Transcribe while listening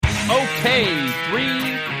Okay,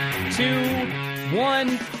 3, 2,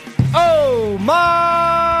 1. Oh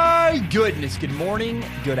my goodness. Good morning,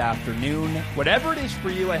 good afternoon. Whatever it is for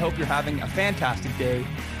you, I hope you're having a fantastic day.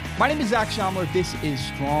 My name is Zach Schaumler. This is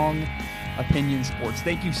Strong Opinion Sports.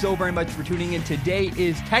 Thank you so very much for tuning in. Today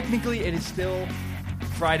is it is still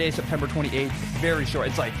Friday, September 28th. Very short.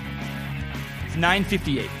 It's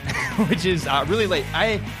 9:58, which is really late.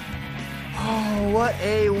 What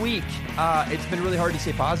a week. It's been really hard to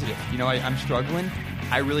stay positive. I'm struggling.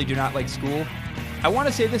 I really do not like school. I want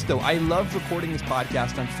to say this, though. I love recording this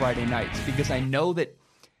podcast on Friday nights because I know that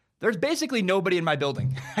there's basically nobody in my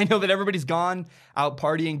building. I know that everybody's gone out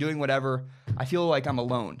partying, doing whatever. I feel like I'm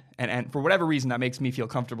alone. And for whatever reason, that makes me feel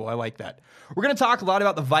comfortable. I like that. We're going to talk a lot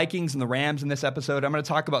about the Vikings and the Rams in this episode. I'm going to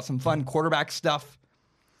talk about some fun quarterback stuff.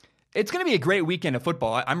 It's going to be a great weekend of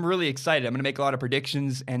football. I'm really excited. I'm going to make a lot of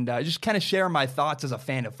predictions and just kind of share my thoughts as a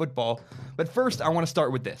fan of football. But first, I want to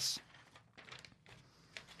start with this.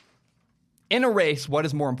 In a race, what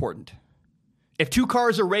is more important? If two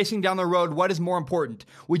cars are racing down the road, what is more important?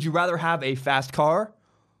 Would you rather have a fast car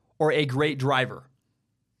or a great driver?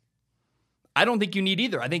 I don't think you need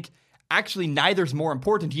either. I think actually neither is more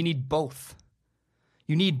important. You need both.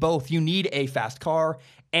 You need both. You need a fast car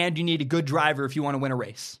and you need a good driver if you want to win a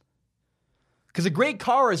race. Because a great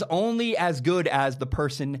car is only as good as the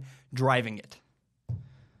person driving it.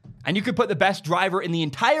 And you could put the best driver in the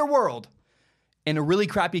entire world in a really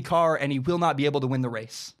crappy car and he will not be able to win the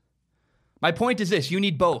race. My point is this, you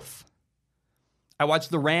need both. I watched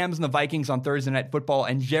the Rams and the Vikings on Thursday Night Football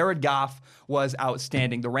and Jared Goff was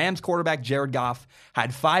outstanding. The Rams quarterback, Jared Goff,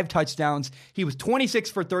 had 5 touchdowns. He was 26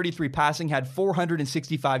 for 33 passing, had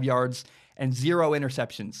 465 yards and 0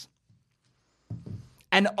 interceptions.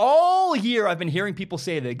 And all year, I've been hearing people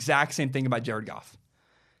say the exact same thing about Jared Goff.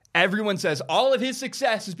 Everyone says all of his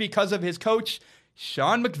success is because of his coach,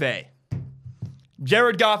 Sean McVay.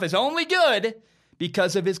 Jared Goff is only good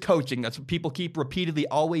because of his coaching. That's what people keep repeatedly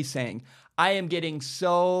always saying. I am getting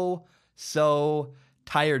so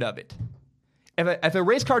tired of it. If a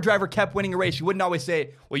race car driver kept winning a race, you wouldn't always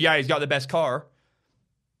say, well, yeah, he's got the best car.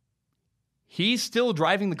 He's still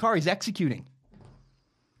driving the car. He's executing.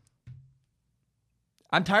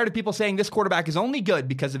 I'm tired of people saying this quarterback is only good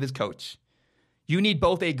because of his coach. You need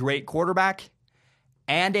both a great quarterback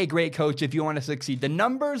and a great coach if you want to succeed. The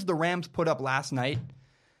numbers the Rams put up last night,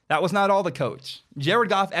 that was not all the coach. Jared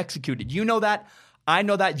Goff executed. You know that. I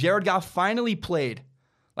know that. Jared Goff finally played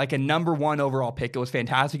like a number 1 overall pick. It was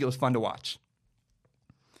fantastic. It was fun to watch.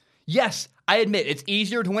 Yes, I admit it's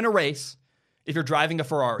easier to win a race if you're driving a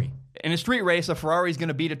Ferrari. In a street race, a Ferrari is going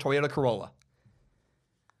to beat a Toyota Corolla.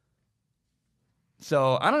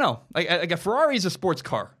 So, I don't know. Like a Ferrari is a sports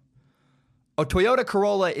car. A Toyota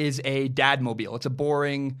Corolla is a dadmobile. It's a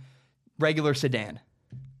boring, regular sedan.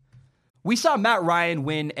 We saw Matt Ryan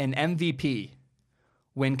win an MVP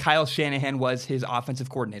when Kyle Shanahan was his offensive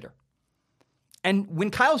coordinator. And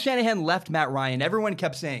when Kyle Shanahan left Matt Ryan, everyone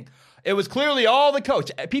kept saying, it was clearly all the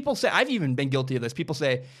coach. People say, I've even been guilty of this. People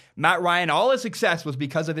say, Matt Ryan, all his success was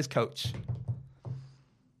because of his coach.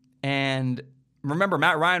 And remember,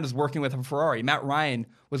 Matt Ryan was working with a Ferrari. Matt Ryan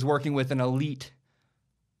was working with an elite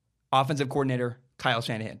offensive coordinator, Kyle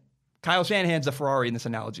Shanahan. Kyle Shanahan's a Ferrari in this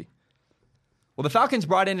analogy. Well, the Falcons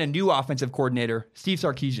brought in a new offensive coordinator, Steve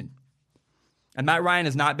Sarkisian. And Matt Ryan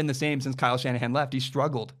has not been the same since Kyle Shanahan left. He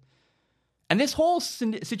struggled. And this whole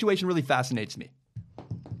situation really fascinates me.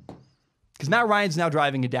 Because Matt Ryan's now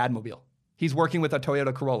driving a dadmobile. He's working with a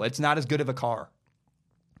Toyota Corolla. It's not as good of a car.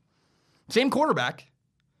 Same quarterback.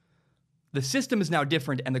 The system is now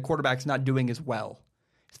different and the quarterback's not doing as well.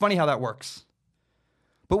 It's funny how that works.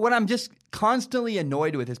 But what I'm just constantly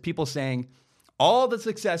annoyed with is people saying, all the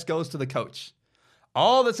success goes to the coach.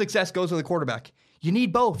 All the success goes to the quarterback. You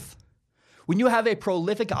need both. When you have a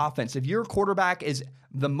prolific offense, if your quarterback is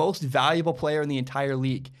the most valuable player in the entire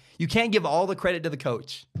league, you can't give all the credit to the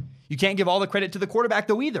coach. You can't give all the credit to the quarterback,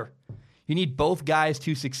 though, either. You need both guys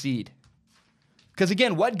to succeed. Because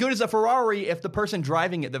again, what good is a Ferrari if the person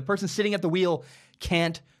driving it, the person sitting at the wheel,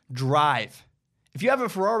 can't drive? If you have a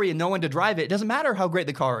Ferrari and no one to drive it, it doesn't matter how great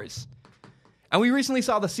the car is. And we recently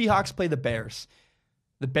saw the Seahawks play the Bears.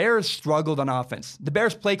 The Bears struggled on offense. The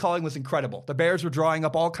Bears' play calling was incredible. The Bears were drawing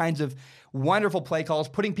up all kinds of wonderful play calls,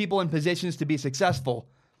 putting people in positions to be successful.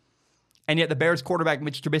 And yet the Bears quarterback,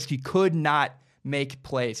 Mitch Trubisky, could not make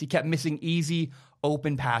plays. He kept missing easy,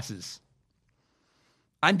 open passes.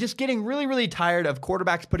 I'm just getting really, really tired of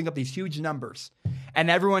quarterbacks putting up these huge numbers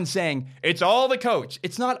and everyone saying, it's all the coach.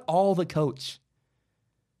 It's not all the coach.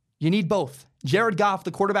 You need both. Jared Goff,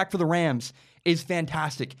 the quarterback for the Rams, is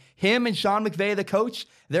fantastic. Him and Sean McVay, the coach,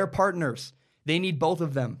 they're partners. They need both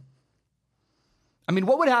of them. I mean,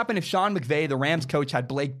 what would happen if Sean McVay, the Rams coach, had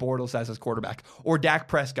Blake Bortles as his quarterback or Dak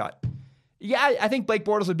Prescott? Yeah, I think Blake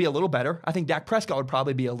Bortles would be a little better. I think Dak Prescott would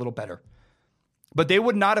probably be a little better. But they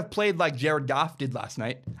would not have played like Jared Goff did last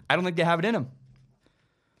night. I don't think they have it in them.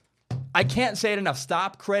 I can't say it enough.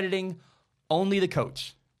 Stop crediting only the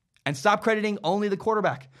coach and stop crediting only the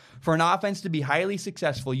quarterback. For an offense to be highly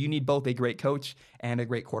successful, you need both a great coach and a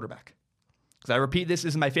great quarterback. Because I repeat, this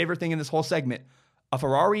is my favorite thing in this whole segment. A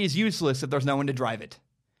Ferrari is useless if there's no one to drive it.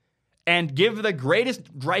 And give the greatest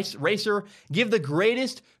racer, give the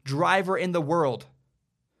greatest driver in the world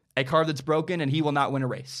a car that's broken and he will not win a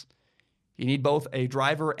race. You need both a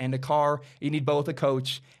driver and a car. You need both a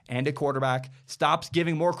coach and a quarterback. Stop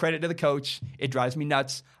giving more credit to the coach. It drives me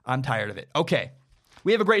nuts. I'm tired of it. Okay,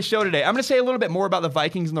 we have a great show today. I'm going to say a little bit more about the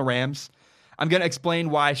Vikings and the Rams. I'm going to explain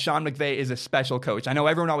why Sean McVay is a special coach. I know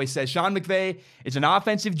everyone always says Sean McVay is an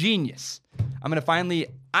offensive genius. I'm going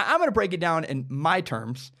to break it down in my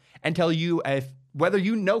terms and tell you whether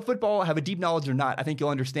you know football, have a deep knowledge or not, I think you'll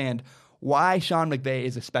understand why Sean McVay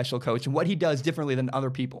is a special coach and what he does differently than other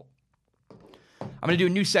people. I'm going to do a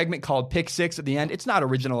new segment called Pick Six at the end. It's not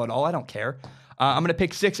original at all. I don't care. I'm going to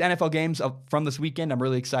pick 6 NFL games from this weekend. I'm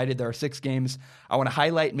really excited. There are 6 games I want to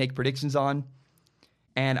highlight and make predictions on.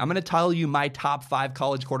 And I'm going to tell you my top 5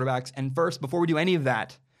 college quarterbacks. And first, before we do any of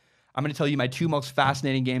that, I'm going to tell you my 2 most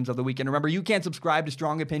fascinating games of the weekend. Remember, you can subscribe to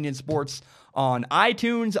Strong Opinion Sports on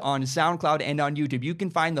iTunes, on SoundCloud, and on YouTube. You can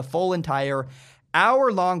find the full entire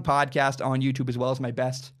hour-long podcast on YouTube, as well as my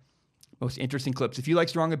best, most interesting clips. If you like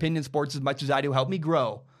Strong Opinion Sports as much as I do, help me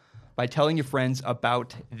grow by telling your friends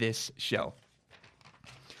about this show.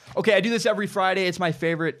 Okay, I do this every Friday. It's my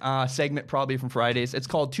favorite segment probably from Fridays. It's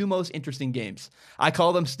called 2 Most Interesting Games. I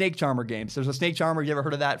call them snake charmer games. There's a snake charmer. You ever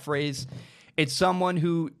heard of that phrase? It's someone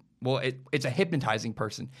who, it's a hypnotizing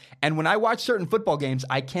person. And when I watch certain football games,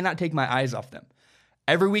 I cannot take my eyes off them.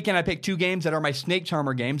 Every weekend I pick 2 games that are my snake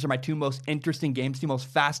charmer games, or my 2 most interesting games, 2 most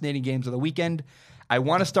fascinating games of the weekend. I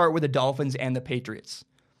want to start with the Dolphins and the Patriots.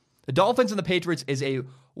 The Dolphins and the Patriots is a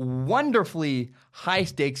wonderfully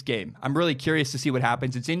high-stakes game. I'm really curious to see what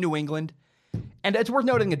happens. It's in New England. And it's worth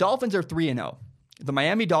noting, the Dolphins are 3-0. The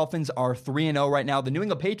Miami Dolphins are 3-0 right now. The New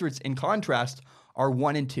England Patriots, in contrast, are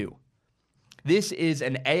 1-2. This is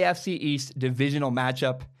an AFC East divisional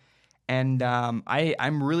matchup. And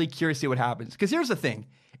I'm really curious to see what happens. Because here's the thing.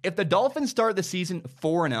 If the Dolphins start the season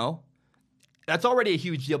 4-0, that's already a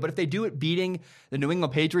huge deal. But if they do it beating the New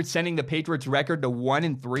England Patriots, sending the Patriots record to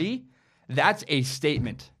 1-3, that's a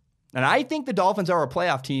statement. And I think the Dolphins are a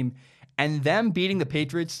playoff team, and them beating the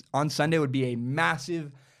Patriots on Sunday would be a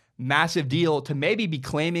massive, massive deal to maybe be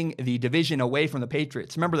claiming the division away from the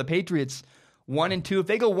Patriots. Remember, the Patriots 1-2. If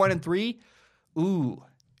they go 1-3,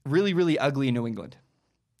 really, really ugly in New England.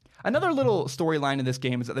 Another little storyline in this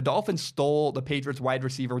game is that the Dolphins stole the Patriots wide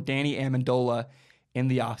receiver Danny Amendola in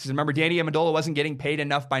the offseason. Remember, Danny Amendola wasn't getting paid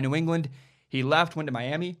enough by New England. He left, went to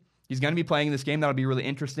Miami. He's going to be playing in this game. That'll be really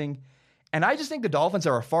interesting. And I just think the Dolphins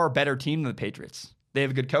are a far better team than the Patriots. They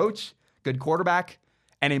have a good coach, good quarterback,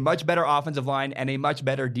 and a much better offensive line and a much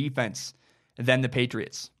better defense than the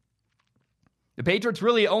Patriots. The Patriots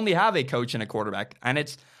really only have a coach and a quarterback.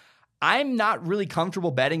 And I'm not really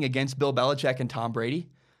comfortable betting against Bill Belichick and Tom Brady.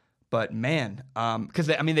 But man, because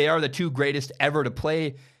they are the 2 greatest ever to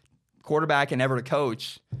play quarterback and ever to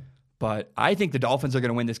coach. But I think the Dolphins are going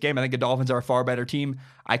to win this game. I think the Dolphins are a far better team.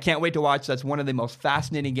 I can't wait to watch. That's one of the most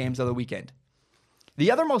fascinating games of the weekend. The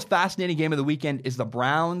other most fascinating game of the weekend is the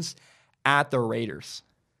Browns at the Raiders.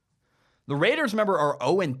 The Raiders, remember, are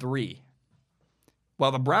 0-3.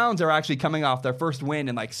 While the Browns are actually coming off their first win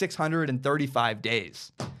in like 635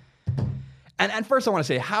 days. And first I want to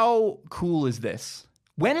say, how cool is this?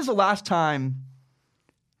 When is the last time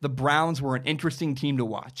the Browns were an interesting team to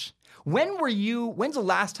watch? When's the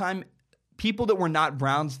last time people that were not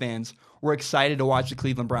Browns fans were excited to watch the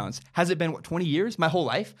Cleveland Browns? Has it been, 20 years? My whole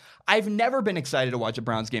life? I've never been excited to watch a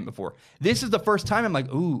Browns game before. This is the first time I'm like,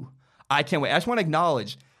 I can't wait. I just want to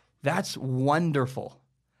acknowledge, that's wonderful.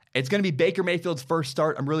 It's going to be Baker Mayfield's first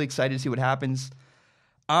start. I'm really excited to see what happens.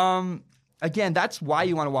 Again, that's why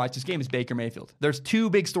you want to watch this game is Baker Mayfield. There's 2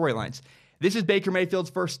 big storylines. This is Baker Mayfield's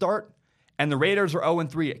first start. And the Raiders are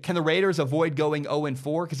 0-3. Can the Raiders avoid going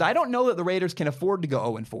 0-4? Because I don't know that the Raiders can afford to go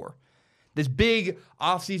 0-4. This big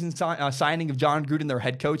offseason signing of John Gruden, their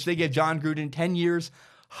head coach, they gave John Gruden 10 years,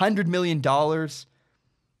 $100 million.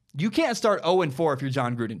 You can't start 0-4 if you're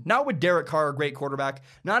John Gruden. Not with Derek Carr, a great quarterback.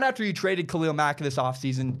 Not after you traded Khalil Mack this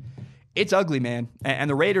offseason. It's ugly, man. And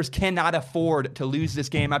the Raiders cannot afford to lose this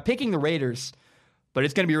game. I'm picking the Raiders, but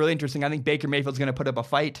it's going to be really interesting. I think Baker Mayfield's going to put up a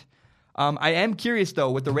fight. I am curious,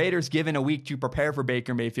 though, with the Raiders given a week to prepare for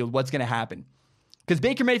Baker Mayfield, what's going to happen? Because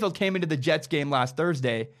Baker Mayfield came into the Jets game last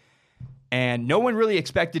Thursday, and no one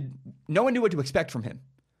knew what to expect from him.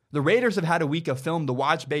 The Raiders have had a week of film to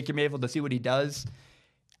watch Baker Mayfield to see what he does.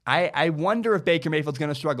 I wonder if Baker Mayfield's going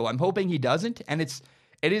to struggle. I'm hoping he doesn't, and it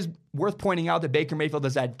is worth pointing out that Baker Mayfield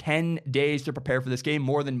has had 10 days to prepare for this game,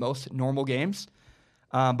 more than most normal games.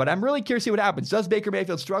 But I'm really curious to see what happens. Does Baker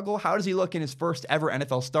Mayfield struggle? How does he look in his first ever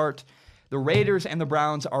NFL start? The Raiders and the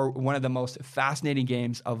Browns are one of the most fascinating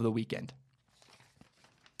games of the weekend.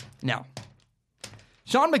 Now,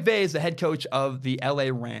 Sean McVay is the head coach of the LA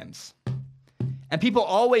Rams. And people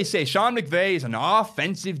always say Sean McVay is an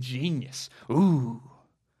offensive genius. Ooh.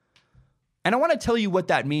 And I want to tell you what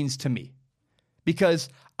that means to me. Because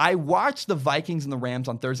I watched the Vikings and the Rams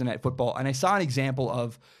on Thursday Night Football, and I saw an example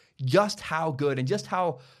of just how good and just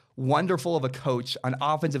how wonderful of a coach, an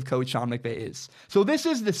offensive coach Sean McVay is. So this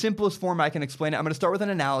is the simplest form I can explain it. I'm going to start with an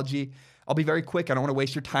analogy. I'll be very quick. I don't want to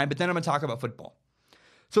waste your time, but then I'm going to talk about football.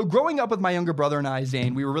 So growing up with my younger brother and I,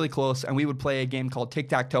 Zane, we were really close, and we would play a game called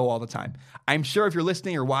tic-tac-toe all the time. I'm sure if you're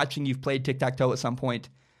listening or watching, you've played tic-tac-toe at some point.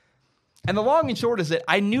 And the long and short is that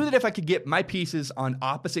I knew that if I could get my pieces on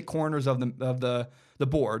opposite corners of the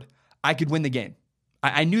board, I could win the game.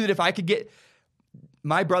 I knew that if I could get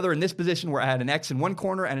my brother in this position where I had an X in one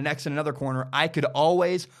corner and an X in another corner, I could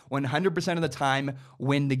always, 100% of the time,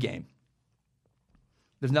 win the game.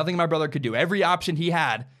 There's nothing my brother could do. Every option he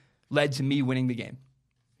had led to me winning the game.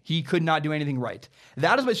 He could not do anything right.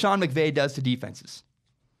 That is what Sean McVay does to defenses.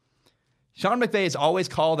 Sean McVay is always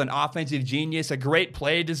called an offensive genius, a great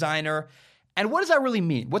play designer. And what does that really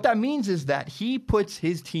mean? What that means is that he puts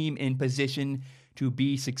his team in position to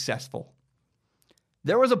be successful.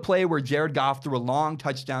 There was a play where Jared Goff threw a long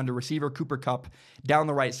touchdown to receiver Cooper Kupp down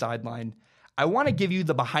the right sideline. I want to give you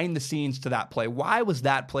the behind the scenes to that play. Why was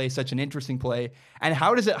that play such an interesting play? And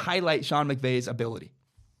how does it highlight Sean McVay's ability?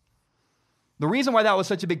 The reason why that was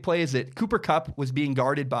such a big play is that Cooper Kupp was being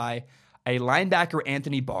guarded by a linebacker,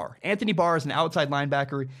 Anthony Barr. Anthony Barr is an outside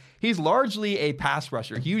linebacker. He's largely a pass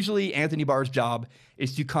rusher. Usually, Anthony Barr's job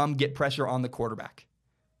is to come get pressure on the quarterback.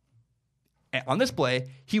 On this play,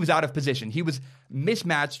 he was out of position. He was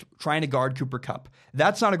mismatched trying to guard Cooper Kupp.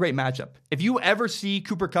 That's not a great matchup. If you ever see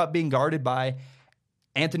Cooper Kupp being guarded by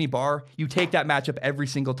Anthony Barr, you take that matchup every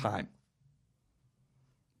single time.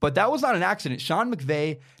 But that was not an accident. Sean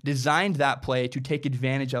McVay designed that play to take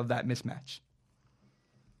advantage of that mismatch.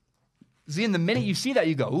 See, in the minute you see that,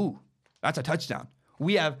 you go, ooh, that's a touchdown.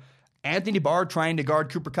 We have Anthony Barr trying to guard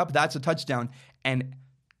Cooper Kupp. That's a touchdown. And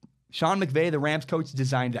Sean McVay, the Rams coach,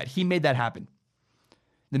 designed that. He made that happen.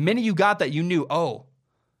 The minute you got that, you knew, oh,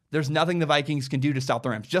 there's nothing the Vikings can do to stop the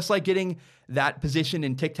Rams. Just like getting that position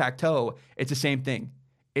in tic-tac-toe, it's the same thing.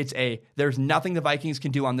 There's nothing the Vikings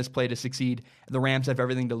can do on this play to succeed. The Rams have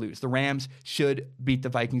everything to lose. The Rams should beat the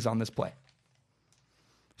Vikings on this play.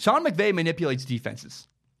 Sean McVay manipulates defenses.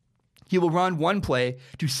 He will run one play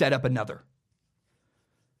to set up another.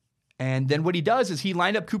 And then what he does is he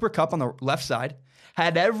lined up Cooper Kupp on the left side,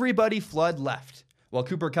 had everybody flood left, while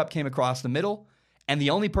Cooper Kupp came across the middle, and the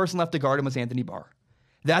only person left to guard him was Anthony Barr.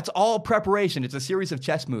 That's all preparation. It's a series of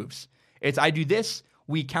chess moves. It's I do this,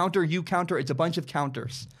 we counter, you counter. It's a bunch of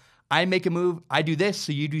counters. I make a move, I do this,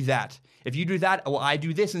 so you do that. If you do that, well, I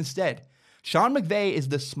do this instead. Sean McVay is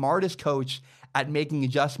the smartest coach at making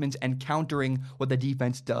adjustments and countering what the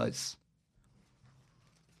defense does.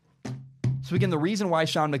 So again, the reason why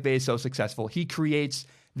Sean McVay is so successful, he creates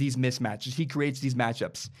these mismatches. He creates these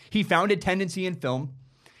matchups. He found a tendency in film.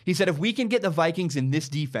 He said, if we can get the Vikings in this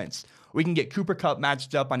defense, we can get Cooper Kupp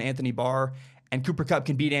matched up on Anthony Barr, and Cooper Kupp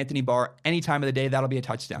can beat Anthony Barr any time of the day. That'll be a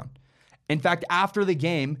touchdown. In fact, after the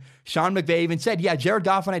game, Sean McVay even said, yeah, Jared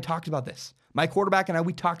Goff and I talked about this. My quarterback and I,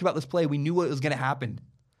 we talked about this play. We knew what was going to happen.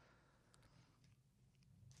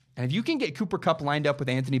 And if you can get Cooper Kupp lined up with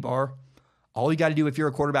Anthony Barr, all you got to do if you're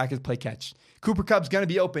a quarterback is play catch. Cooper Kupp's going to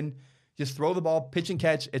be open. Just throw the ball, pitch and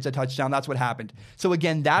catch. It's a touchdown. That's what happened. So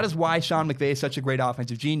again, that is why Sean McVay is such a great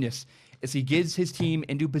offensive genius, is he gives his team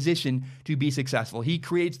into position to be successful. He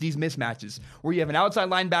creates these mismatches where you have an outside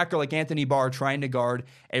linebacker like Anthony Barr trying to guard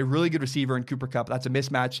a really good receiver in Cooper Kupp. That's a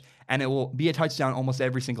mismatch, and it will be a touchdown almost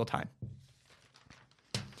every single time.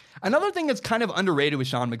 Another thing that's kind of underrated with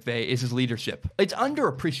Sean McVay is his leadership. It's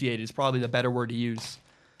underappreciated is probably the better word to use.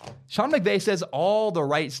 Sean McVay says all the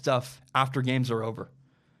right stuff after games are over.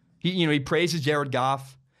 He praises Jared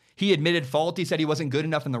Goff. He admitted fault. He said he wasn't good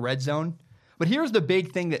enough in the red zone. But here's the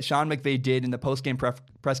big thing that Sean McVay did in the post-game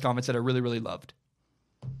press conference that I really, really loved.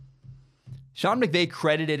 Sean McVay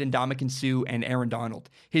credited Ndamukong Suh and Aaron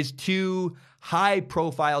Donald, his two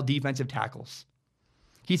high-profile defensive tackles.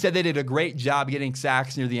 He said they did a great job getting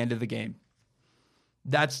sacks near the end of the game.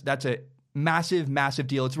 That's a massive, massive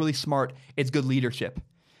deal. It's really smart. It's good leadership.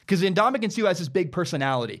 Because Ndamukong Suh has this big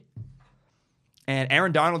personality. And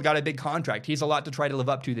Aaron Donald got a big contract. He's a lot to try to live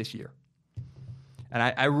up to this year. And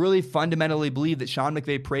I really fundamentally believe that Sean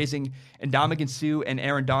McVay praising Ndamukong Suh and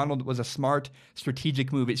Aaron Donald was a smart,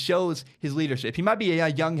 strategic move. It shows his leadership. He might be a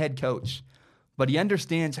young head coach, but he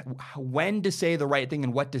understands when to say the right thing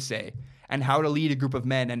and what to say and how to lead a group of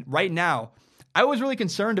men. And right now, I was really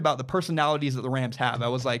concerned about the personalities that the Rams have. I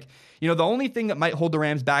was like, the only thing that might hold the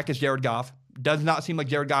Rams back is Jared Goff. Does not seem like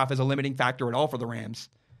Jared Goff is a limiting factor at all for the Rams.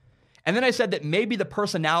 And then I said that maybe the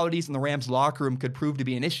personalities in the Rams locker room could prove to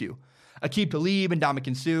be an issue. Aqib Talib and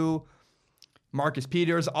Ndamukong Suh, Marcus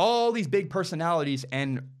Peters, all these big personalities,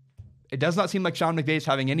 and it does not seem like Sean McVay is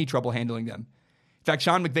having any trouble handling them. In fact,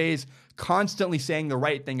 Sean McVay is constantly saying the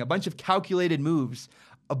right thing, a bunch of calculated moves,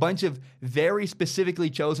 a bunch of very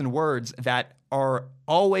specifically chosen words that are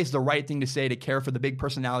always the right thing to say to care for the big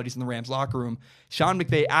personalities in the Rams locker room. Sean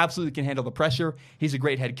McVay absolutely can handle the pressure. He's a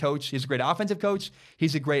great head coach. He's a great offensive coach.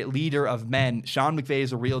 He's a great leader of men. Sean McVay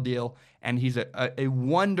is a real deal, and he's a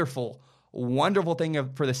wonderful, wonderful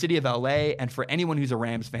thing for the city of LA and for anyone who's a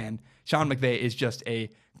Rams fan. Sean McVay is just a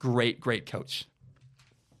great, great coach.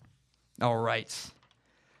 All right.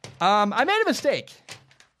 I made a mistake.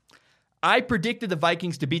 I predicted the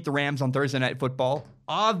Vikings to beat the Rams on Thursday Night Football.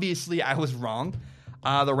 Obviously, I was wrong.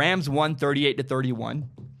 The Rams won 38-31.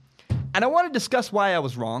 And I want to discuss why I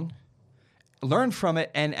was wrong, learn from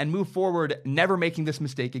it, and move forward, never making this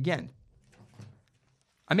mistake again.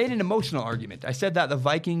 I made an emotional argument. I said that the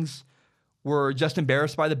Vikings were just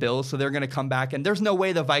embarrassed by the Bills, so they're going to come back, and there's no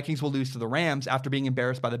way the Vikings will lose to the Rams after being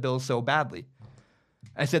embarrassed by the Bills so badly.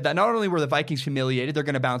 I said that not only were the Vikings humiliated, they're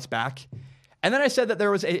going to bounce back. And then I said that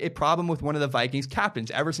there was a problem with one of the Vikings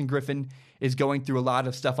captains. Everson Griffin is going through a lot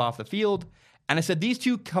of stuff off the field. And I said these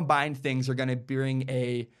two combined things are going to bring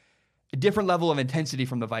a different level of intensity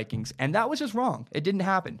from the Vikings. And that was just wrong. It didn't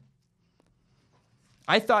happen.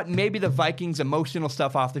 I thought maybe the Vikings' emotional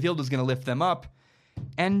stuff off the field was going to lift them up.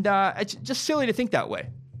 And it's just silly to think that way.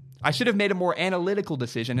 I should have made a more analytical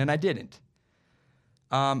decision, and I didn't.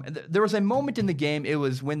 There was a moment in the game. It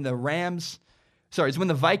was when the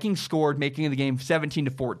Vikings scored, making the game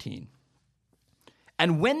 17-14.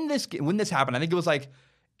 And when this happened, I think it was like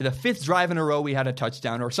the fifth drive in a row we had a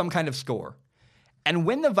touchdown or some kind of score. And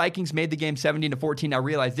when the Vikings made the game 17-14, I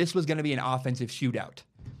realized this was going to be an offensive shootout.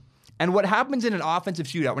 And what happens in an offensive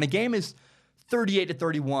shootout, when a game is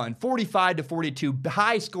 38-31, 45-42,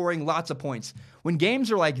 high scoring, lots of points, when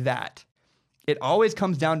games are like that, it always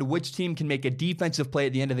comes down to which team can make a defensive play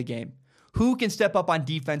at the end of the game. Who can step up on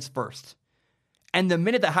defense first? And the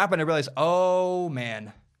minute that happened, I realized, oh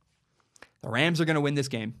man, the Rams are going to win this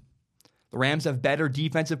game. The Rams have better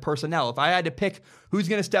defensive personnel. If I had to pick who's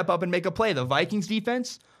going to step up and make a play, the Vikings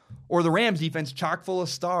defense or the Rams defense, chock full of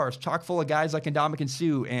stars, chock full of guys like Ndamukong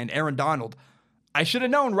Suh and Aaron Donald, I should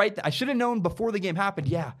have known I should have known before the game happened,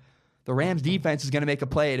 yeah, the Rams defense is going to make a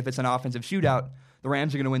play, and if it's an offensive shootout, the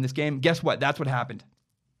Rams are going to win this game. Guess what? That's what happened.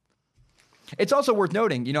 It's also worth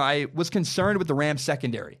noting, I was concerned with the Rams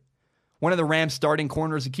secondary. One of the Rams starting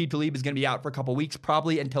corners, Aqib Talib, is going to be out for a couple weeks,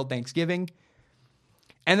 probably until Thanksgiving.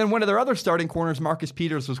 And then one of their other starting corners, Marcus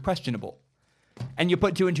Peters, was questionable. And you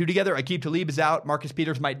put two and two together, Aqib Talib is out, Marcus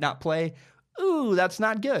Peters might not play. Ooh, that's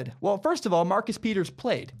not good. Well, first of all, Marcus Peters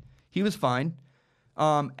played. He was fine.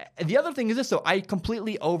 The other thing is this, though. I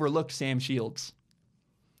completely overlooked Sam Shields.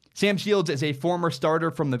 Sam Shields is a former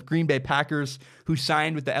starter from the Green Bay Packers who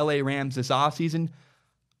signed with the LA Rams this offseason.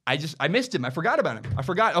 I missed him. I forgot about him.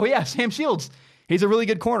 Oh yeah, Sam Shields. He's a really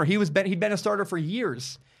good corner. He'd been a starter for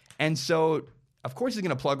years. And so, of course, he's going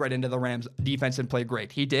to plug right into the Rams defense and play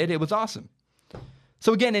great. He did. It was awesome.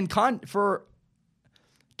 So again, in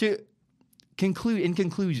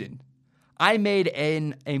conclusion, I made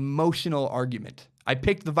an emotional argument. I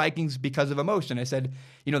picked the Vikings because of emotion. I said,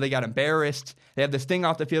 they got embarrassed. They had this thing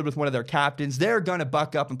off the field with one of their captains. They're going to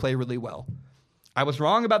buck up and play really well. I was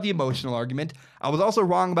wrong about the emotional argument. I was also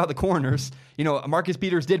wrong about the corners. Marcus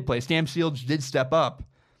Peters did play. Sam Shields did step up.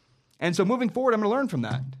 And so moving forward, I'm going to learn from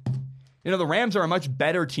that. The Rams are a much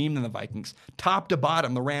better team than the Vikings. Top to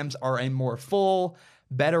bottom, the Rams are a more full,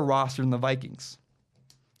 better roster than the Vikings.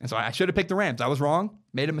 And so I should have picked the Rams. I was wrong,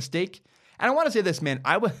 made a mistake. And I want to say this, man.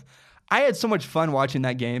 I had so much fun watching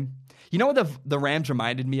that game. You know what the Rams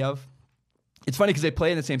reminded me of? It's funny because they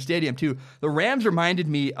play in the same stadium, too. The Rams reminded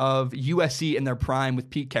me of USC in their prime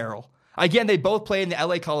with Pete Carroll. Again, they both play in the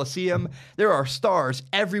LA Coliseum. There are stars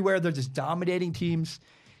everywhere. They're just dominating teams.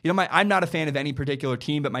 I'm not a fan of any particular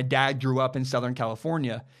team, but my dad grew up in Southern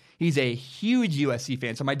California. He's a huge USC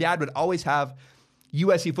fan. So my dad would always have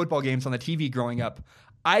USC football games on the TV growing up.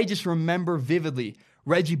 I just remember vividly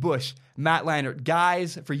Reggie Bush, Matt Leinart,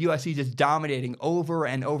 guys for USC just dominating over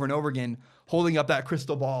and over and over again, holding up that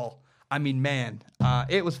crystal ball. I mean, man,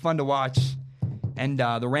 it was fun to watch. And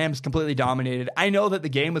the Rams completely dominated. I know that the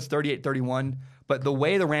game was 38-31, but the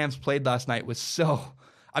way the Rams played last night was so...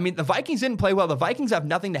 I mean, the Vikings didn't play well. The Vikings have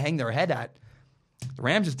nothing to hang their head at. The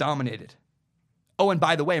Rams just dominated. Oh, and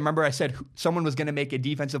by the way, remember I said someone was going to make a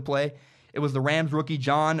defensive play? It was the Rams rookie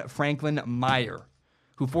John Franklin Meyer,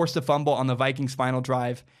 who forced a fumble on the Vikings' final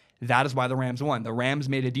drive. That is why the Rams won. The Rams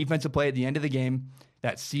made a defensive play at the end of the game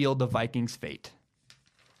that sealed the Vikings' fate.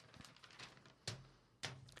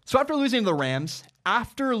 So after losing to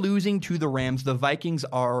the Rams, the Vikings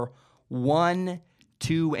are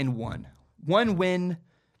 1-2-1. 1 win,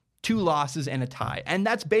 2 losses, and a tie. And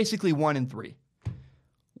that's basically 1-3.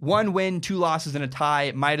 1 win, 2 losses, and a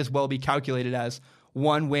tie might as well be calculated as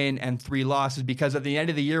 1 win and 3 losses, because at the end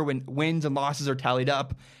of the year, when wins and losses are tallied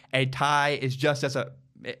up, a tie is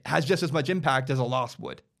has just as much impact as a loss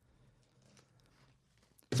would.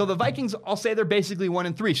 So the Vikings, I'll say they're basically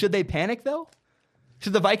 1-3. Should they panic, though?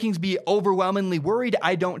 Should the Vikings be overwhelmingly worried?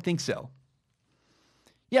 I don't think so.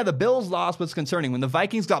 Yeah, the Bills loss was concerning. When the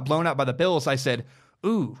Vikings got blown out by the Bills, I said,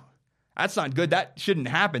 ooh, that's not good. That shouldn't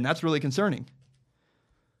happen. That's really concerning.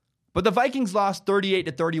 But the Vikings lost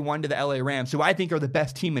 38-31 to the LA Rams, who I think are the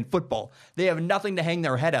best team in football. They have nothing to hang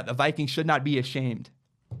their head at. The Vikings should not be ashamed.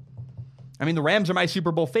 I mean, the Rams are my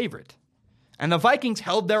Super Bowl favorite. And the Vikings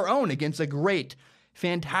held their own against a great,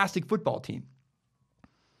 fantastic football team.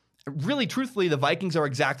 Really, truthfully, the Vikings are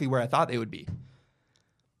exactly where I thought they would be.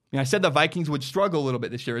 I said the Vikings would struggle a little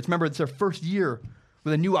bit this year. Remember, it's their first year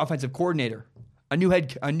with a new offensive coordinator, a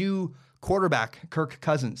new quarterback, Kirk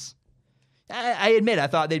Cousins. I admit I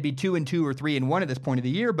thought they'd be 2-2 or 3-1 at this point of the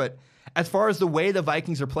year, but as far as the way the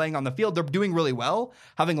Vikings are playing on the field, they're doing really well,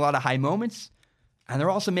 having a lot of high moments, and they're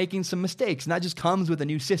also making some mistakes, and that just comes with a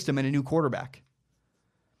new system and a new quarterback.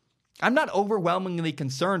 I'm not overwhelmingly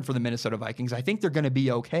concerned for the Minnesota Vikings. I think they're going to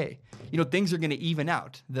be okay. Things are going to even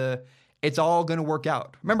out. It's all going to work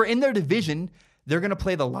out. Remember, in their division, they're going to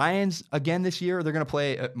play the Lions again this year. They're going to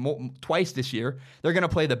play twice this year. They're going to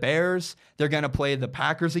play the Bears. They're going to play the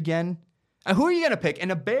Packers again. And who are you going to pick? In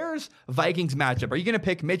a Bears-Vikings matchup, are you going to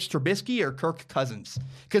pick Mitch Trubisky or Kirk Cousins?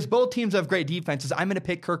 Because both teams have great defenses. I'm going to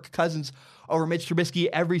pick Kirk Cousins over Mitch Trubisky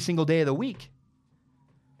every single day of the week.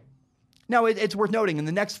 Now, it's worth noting, in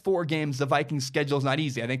the next 4 games, the Vikings' schedule is not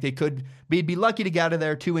easy. I think they could be lucky to get out of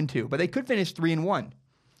there 2-2, but they could finish 3-1.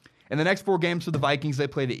 In the next 4 games for the Vikings, they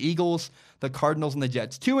play the Eagles, the Cardinals, and the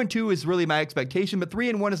Jets. 2-2 is really my expectation, but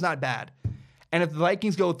 3-1 is not bad. And if the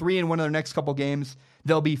Vikings go 3-1 in their next couple games,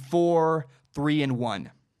 they'll be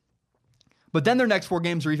 4-3-1. But then their next 4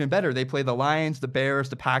 games are even better. They play the Lions, the Bears,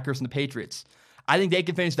 the Packers, and the Patriots. I think they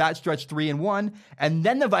can finish that stretch 3-1, and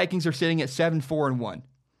then the Vikings are sitting at 7-4-1.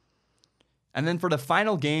 And then for the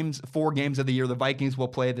final 4 games of the year, the Vikings will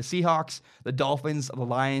play the Seahawks, the Dolphins, the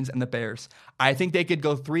Lions, and the Bears. I think they could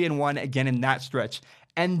go 3-1 again in that stretch.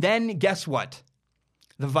 And then guess what?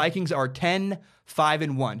 The Vikings are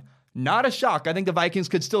 10-5-1. Not a shock. I think the Vikings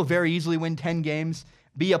could still very easily win 10 games,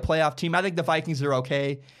 be a playoff team. I think the Vikings are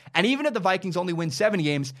okay. And even if the Vikings only win 7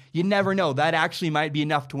 games, you never know. That actually might be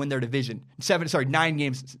enough to win their division. 9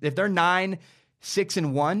 games. If they're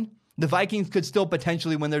 9-6-1, the Vikings could still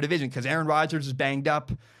potentially win their division because Aaron Rodgers is banged up.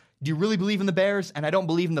 Do you really believe in the Bears? And I don't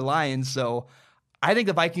believe in the Lions, so I think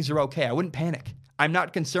the Vikings are okay. I wouldn't panic. I'm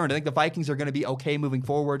not concerned. I think the Vikings are going to be okay moving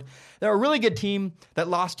forward. They're a really good team that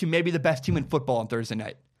lost to maybe the best team in football on Thursday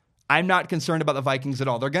night. I'm not concerned about the Vikings at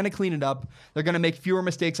all. They're going to clean it up. They're going to make fewer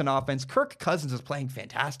mistakes on offense. Kirk Cousins is playing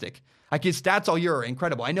fantastic. Like, his stats all year are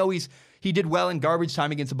incredible. I know he did well in garbage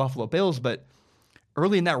time against the Buffalo Bills, but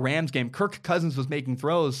early in that Rams game, Kirk Cousins was making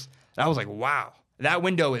throws. And I was like, wow, that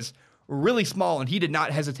window is really small, and he did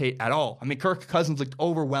not hesitate at all. I mean, Kirk Cousins looked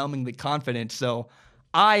overwhelmingly confident, so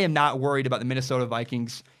I am not worried about the Minnesota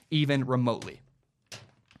Vikings even remotely.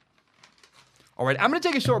 All right, I'm going to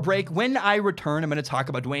take a short break. When I return, I'm going to talk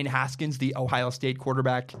about Dwayne Haskins, the Ohio State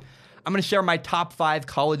quarterback. I'm going to share my top 5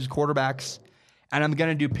 college quarterbacks, and I'm going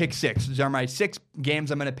to do pick 6. These are my 6 games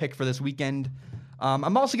I'm going to pick for this weekend.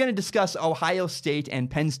 I'm also going to discuss Ohio State and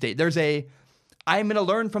Penn State. I'm going to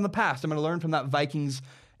learn from the past. I'm going to learn from that Vikings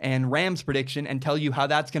and Rams prediction and tell you how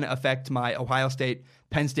that's going to affect my Ohio State,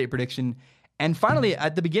 Penn State prediction. And finally,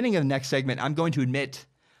 at the beginning of the next segment, I'm going to admit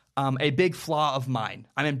a big flaw of mine.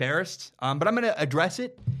 I'm embarrassed, but I'm going to address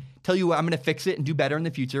it, tell you I'm going to fix it and do better in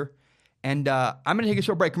the future. And I'm going to take a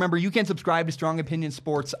short break. Remember, you can subscribe to Strong Opinion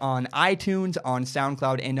Sports on iTunes, on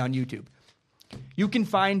SoundCloud, and on YouTube. You can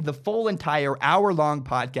find the full entire hour-long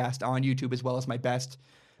podcast on YouTube, as well as my best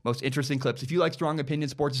most interesting clips. If you like strong opinion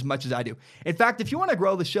sports as much as I do. In fact, if you want to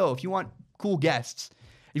grow the show, if you want cool guests,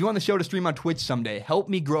 if you want the show to stream on Twitch someday, help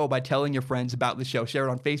me grow by telling your friends about the show. Share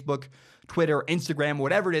it on Facebook, Twitter, Instagram,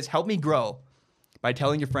 whatever it is. Help me grow by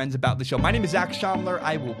telling your friends about the show. My name is Zach Schomler.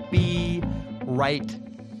 I will be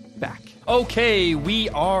right back. Okay, we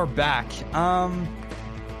are back.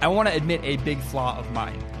 I want to admit a big flaw of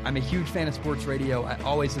mine. I'm a huge fan of sports radio. I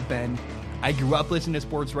always have been. I grew up listening to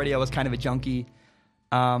sports radio. I was kind of a junkie.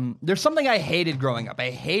 There's something I hated growing up. I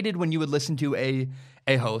hated when you would listen to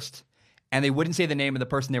a host and they wouldn't say the name of the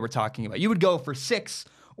person they were talking about. You would go for 6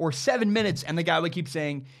 or 7 minutes and the guy would keep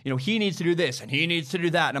saying, he needs to do this and he needs to do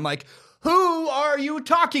that. And I'm like, who are you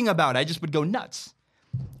talking about? I just would go nuts.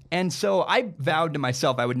 And so I vowed to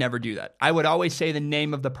myself I would never do that. I would always say the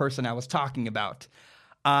name of the person I was talking about.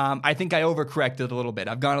 I think I overcorrected a little bit.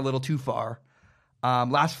 I've gone a little too far.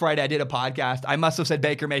 Last Friday I did a podcast. I must have said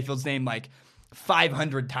Baker Mayfield's name like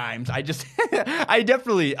 500 times. I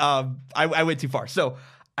definitely, I went too far. So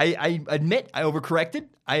I admit I overcorrected.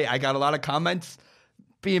 I got a lot of comments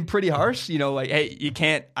being pretty harsh. Like, hey, you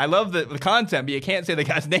can't, I love the content, but you can't say the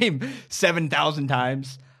guy's name 7,000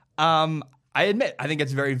 times. I admit, I think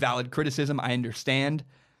it's very valid criticism. I understand.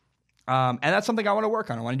 And that's something I want to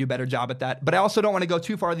work on. I want to do a better job at that. But I also don't want to go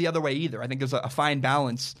too far the other way either. I think there's a fine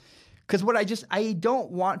balance. Because I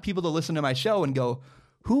don't want people to listen to my show and go,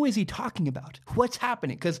 who is he talking about? What's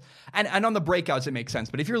happening? And on the breakouts, it makes sense.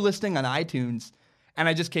 But if you're listening on iTunes and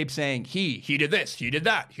I just keep saying, he did this, he did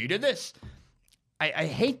that, he did this. I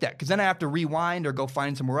hate that because then I have to rewind or go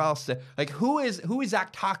find somewhere else. Who is Zach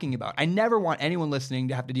talking about? I never want anyone listening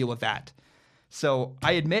to have to deal with that. So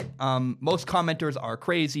I admit most commenters are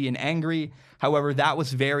crazy and angry. However, that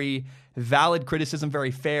was very valid criticism,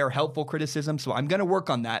 very fair, helpful criticism. So I'm going to work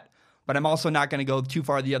on that. But I'm also not going to go too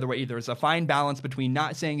far the other way either. It's a fine balance between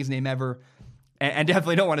not saying his name ever and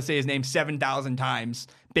definitely don't want to say his name 7,000 times.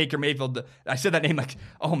 Baker Mayfield. I said that name like,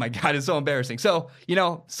 oh my God, it's so embarrassing. So,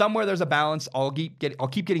 somewhere there's a balance. I'll keep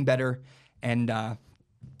getting better and I'll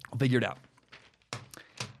figure it out.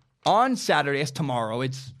 On Saturday, it's tomorrow.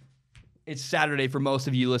 It's Saturday for most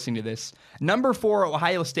of you listening to this. Number 4,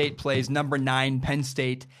 Ohio State plays number 9, Penn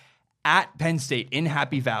State at Penn State in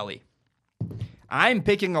Happy Valley. I'm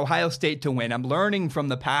picking Ohio State to win. I'm learning from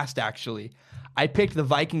the past, actually. I picked the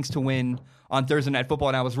Vikings to win on Thursday Night Football,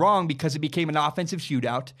 and I was wrong because it became an offensive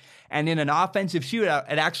shootout. And in an offensive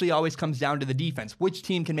shootout, it actually always comes down to the defense. Which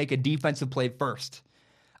team can make a defensive play first?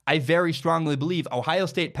 I very strongly believe Ohio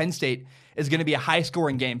State, Penn State is going to be a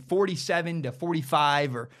high-scoring game,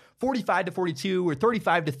 47-45 or 45-42 or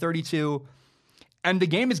 35-32. And the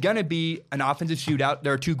game is going to be an offensive shootout.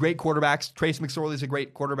 There are 2 great quarterbacks. Trace McSorley is a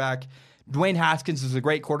great quarterback. Dwayne Haskins is a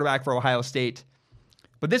great quarterback for Ohio State.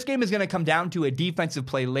 But this game is going to come down to a defensive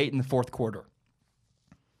play late in the fourth quarter.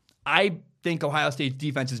 I think Ohio State's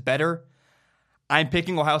defense is better. I'm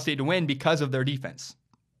picking Ohio State to win because of their defense.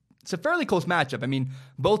 It's a fairly close matchup. I mean,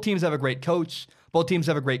 both teams have a great coach. Both teams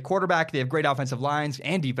have a great quarterback. They have great offensive lines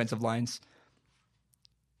and defensive lines.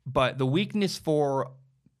 But the weakness for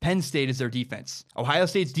Penn State is their defense. Ohio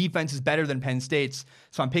State's defense is better than Penn State's,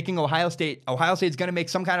 so I'm picking Ohio State. Ohio State's going to make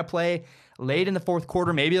some kind of play late in the fourth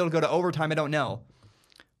quarter. Maybe it'll go to overtime. I don't know.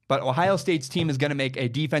 But Ohio State's team is going to make a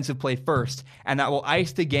defensive play first, and that will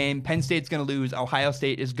ice the game. Penn State's going to lose. Ohio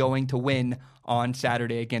State is going to win on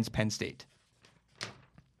Saturday against Penn State.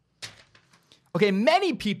 Okay,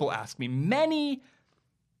 many people ask me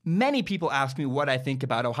what I think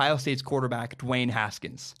about Ohio State's quarterback, Dwayne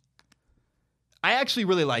Haskins. I actually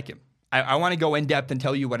really like him. I want to go in depth and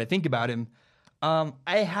tell you what I think about him. I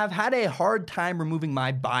have had a hard time removing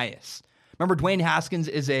my bias. Remember, Dwayne Haskins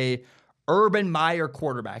is a Urban Meyer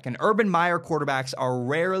quarterback, and Urban Meyer quarterbacks are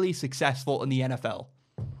rarely successful in the NFL.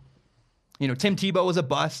 Tim Tebow was a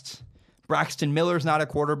bust. Braxton Miller's not a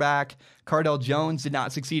quarterback. Cardell Jones did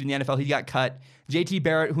not succeed in the NFL. He got cut. J.T.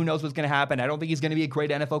 Barrett, who knows what's going to happen. I don't think he's going to be a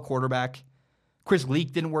great NFL quarterback. Chris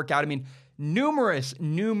Leak didn't work out. I mean, numerous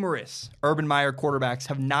Urban Meyer quarterbacks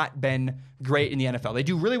have not been great in the NFL. They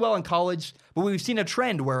do really well in college, but we've seen a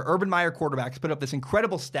trend where Urban Meyer quarterbacks put up this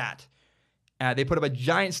incredible stat. They put up a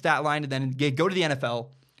giant stat line and then go to the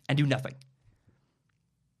NFL and do nothing.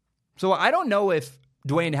 So I don't know if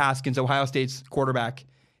Dwayne Haskins, Ohio State's quarterback,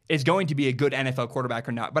 is going to be a good NFL quarterback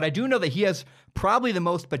or not. But I do know that he has probably the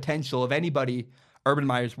most potential of anybody Urban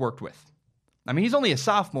Meyer's worked with. I mean, he's only a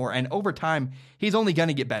sophomore, and over time, he's only going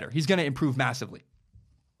to get better. He's going to improve massively.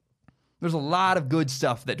 There's a lot of good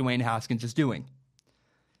stuff that Dwayne Haskins is doing.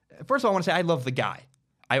 First of all, I want to say I love the guy.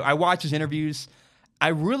 I watch his interviews. I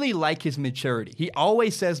really like his maturity. He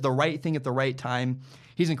always says the right thing at the right time.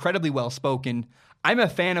 He's incredibly well-spoken. I'm a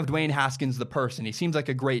fan of Dwayne Haskins, the person. He seems like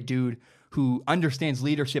a great dude who understands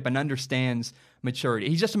leadership and understands maturity.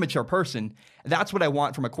 He's just a mature person. That's what I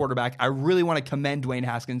want from a quarterback. I really want to commend Dwayne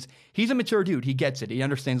Haskins. He's a mature dude. He gets it. He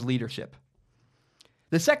understands leadership.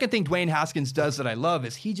 The second thing Dwayne Haskins does that I love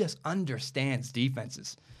is he just understands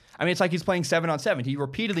defenses. I mean, it's like he's playing 7-on-7. He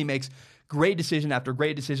repeatedly makes great decision after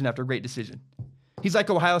great decision after great decision. He's like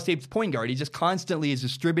Ohio State's point guard. He just constantly is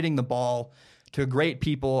distributing the ball to great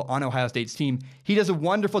people on Ohio State's team. He does a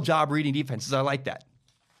wonderful job reading defenses. I like that.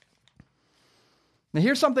 Now,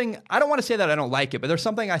 here's something, I don't want to say that I don't like it, but there's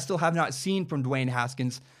something I still have not seen from Dwayne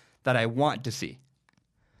Haskins that I want to see.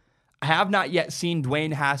 I have not yet seen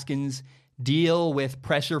Dwayne Haskins deal with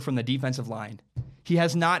pressure from the defensive line. He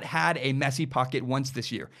has not had a messy pocket once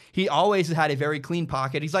this year. He always has had a very clean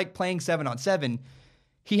pocket. He's like playing 7-on-7.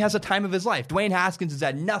 He has a time of his life. Dwayne Haskins has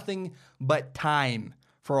had nothing but time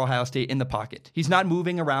for Ohio State in the pocket. He's not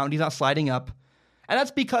moving around. He's not sliding up. And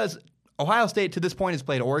that's because Ohio State to this point has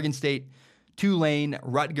played Oregon State, Tulane,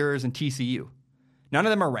 Rutgers, and TCU. None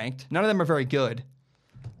of them are ranked. None of them are very good.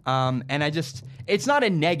 And it's not a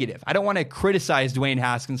negative. I don't want to criticize Dwayne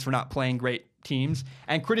Haskins for not playing great teams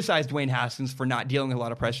and criticize Dwayne Haskins for not dealing with a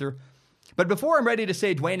lot of pressure. But before I'm ready to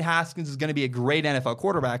say Dwayne Haskins is going to be a great NFL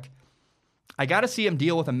quarterback, I got to see him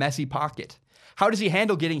deal with a messy pocket. How does he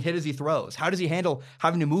handle getting hit as he throws? How does he handle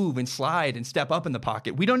having to move and slide and step up in the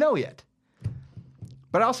pocket? We don't know yet.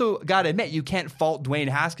 But I also got to admit, you can't fault Dwayne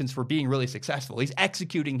Haskins for being really successful. He's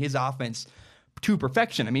executing his offense to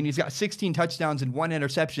perfection. I mean, he's got 16 touchdowns and 1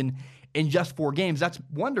 interception in just 4 games. That's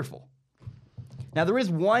wonderful. Now, there is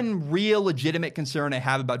one real legitimate concern I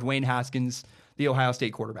have about Dwayne Haskins, the Ohio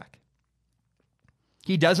State quarterback.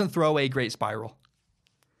 He doesn't throw a great spiral.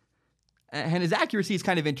 And his accuracy is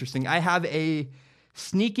kind of interesting. I have a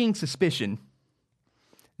sneaking suspicion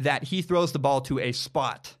that he throws the ball to a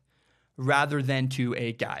spot rather than to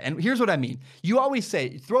a guy. And here's what I mean. You always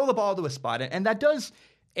say, throw the ball to a spot, and that does,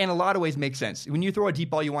 in a lot of ways, make sense. When you throw a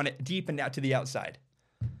deep ball, you want it deep and out to the outside.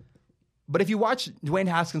 But if you watch Dwayne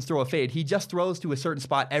Haskins throw a fade, he just throws to a certain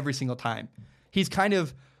spot every single time. He's kind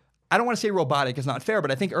of, I don't want to say robotic, it's not fair,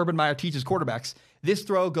 but I think Urban Meyer teaches quarterbacks, this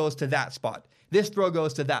throw goes to that spot. This throw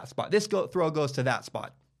goes to that spot. This throw goes to that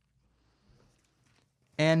spot.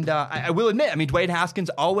 And I will admit, I mean, Dwayne Haskins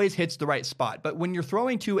always hits the right spot. But when you're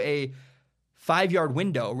throwing to a 5-yard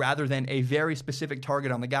window rather than a very specific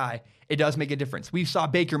target on the guy, it does make a difference. We saw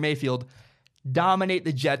Baker Mayfield dominate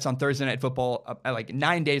the Jets on Thursday Night Football like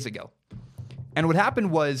 9 days ago. And what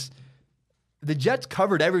happened was the Jets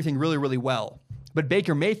covered everything really, really well. But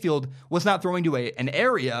Baker Mayfield was not throwing to an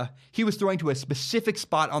area. He was throwing to a specific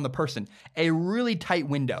spot on the person, a really tight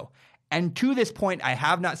window. And to this point, I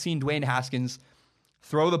have not seen Dwayne Haskins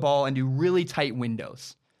throw the ball into really tight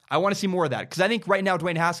windows. I want to see more of that because I think right now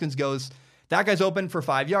Dwayne Haskins goes, that guy's open for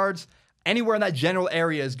 5 yards. Anywhere in that general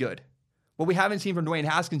area is good. What we haven't seen from Dwayne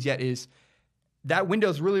Haskins yet is that window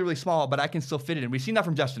is really, really small, but I can still fit it in. We've seen that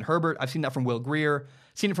from Justin Herbert. I've seen that from Will Grier.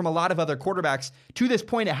 Seen it from a lot of other quarterbacks. To this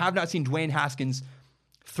point, I have not seen Dwayne Haskins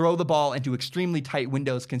throw the ball into extremely tight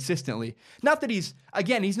windows consistently. Not that he's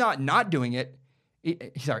not doing it.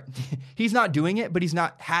 He's not doing it, but he's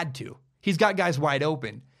not had to. He's got guys wide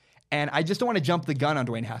open. And I just don't want to jump the gun on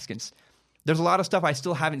Dwayne Haskins. There's a lot of stuff I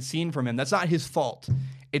still haven't seen from him. That's not his fault.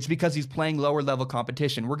 It's because he's playing lower level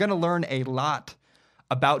competition. We're going to learn a lot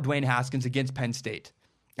about Dwayne Haskins against Penn State.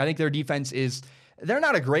 I think their defense they're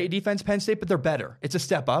not a great defense, Penn State, but they're better. It's a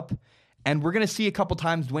step up. And we're going to see a couple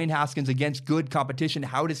times Dwayne Haskins against good competition.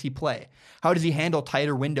 How does he play? How does he handle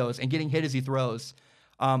tighter windows and getting hit as he throws?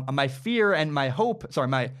 My fear and my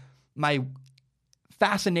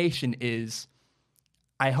fascination is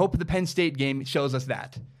I hope the Penn State game shows us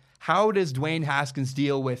that. How does Dwayne Haskins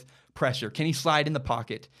deal with pressure? Can he slide in the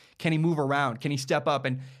pocket? Can he move around? Can he step up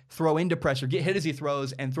and throw into pressure, get hit as he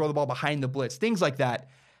throws, and throw the ball behind the blitz? Things like that.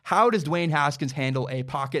 How does Dwayne Haskins handle a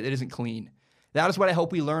pocket that isn't clean? That is what I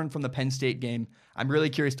hope we learn from the Penn State game. I'm really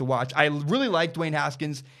curious to watch. I really like Dwayne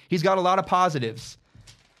Haskins. He's got a lot of positives.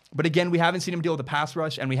 But again, we haven't seen him deal with the pass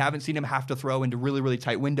rush, and we haven't seen him have to throw into really, really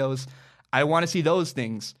tight windows. I want to see those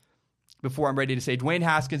things before I'm ready to say Dwayne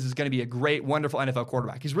Haskins is going to be a great, wonderful NFL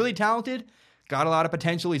quarterback. He's really talented, got a lot of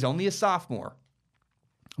potential. He's only a sophomore.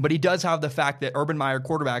 But he does have the fact that Urban Meyer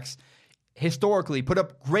quarterbacks historically put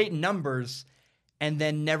up great numbers and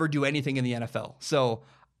then never do anything in the NFL. So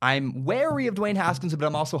I'm wary of Dwayne Haskins, but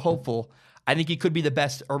I'm also hopeful. I think he could be the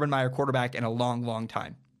best Urban Meyer quarterback in a long, long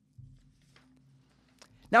time.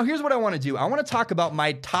 Now, here's what I want to do. I want to talk about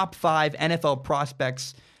my top 5 NFL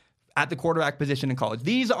prospects at the quarterback position in college.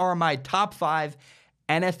 These are my top 5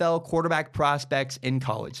 NFL quarterback prospects in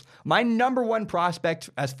college. My number one prospect,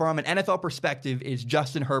 as from an NFL perspective, is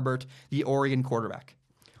Justin Herbert, the Oregon quarterback.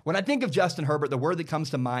 When I think of Justin Herbert, the word that comes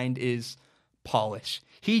to mind is polish.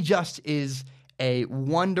 He just is a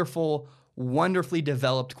wonderfully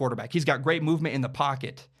developed quarterback. He's got great movement in the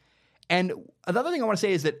pocket. And another thing I want to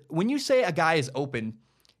say is that when you say a guy is open,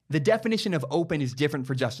 the definition of open is different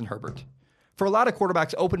for Justin Herbert. For a lot of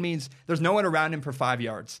quarterbacks, open means there's no one around him for 5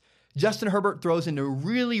 yards. Justin Herbert throws into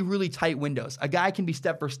really tight windows. A guy can be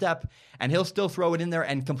step for step, and he'll still throw it in there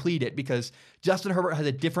and complete it because Justin Herbert has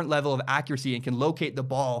a different level of accuracy and can locate the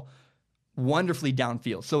ball wonderfully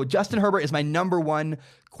downfield. So Justin Herbert is my number one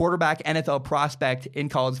quarterback NFL prospect in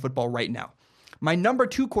college football right now. My number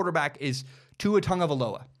two quarterback is Tua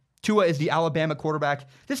Tagovailoa. Tua is the Alabama quarterback.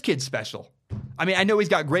 This kid's special. I mean, I know he's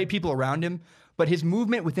got great people around him, but his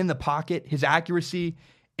movement within the pocket, his accuracy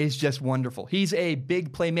is just wonderful. He's a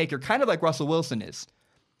big playmaker, kind of like Russell Wilson is.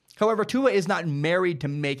 However, Tua is not married to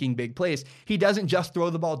making big plays. He doesn't just throw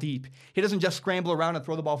the ball deep. He doesn't just scramble around and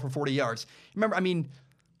throw the ball for 40 yards. Remember, I mean,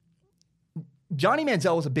 Johnny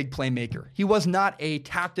Manziel was a big playmaker. He was not a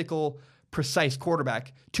tactical, precise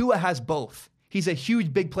quarterback. Tua has both. He's a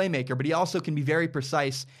huge, big playmaker, but he also can be very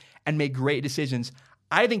precise and make great decisions.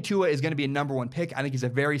 I think Tua is going to be a number one pick. I think he's a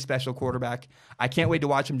very special quarterback. I can't wait to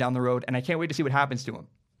watch him down the road, and I can't wait to see what happens to him.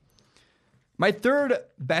 My third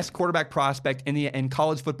best quarterback prospect in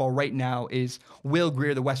college football right now is Will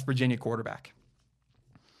Grier, the West Virginia quarterback.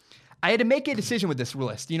 I had to make a decision with this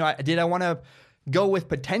list. Did I want to go with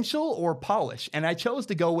potential or polish? And I chose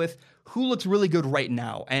to go with who looks really good right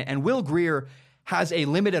now. And Will Grier has a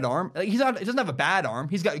limited arm. He doesn't have a bad arm.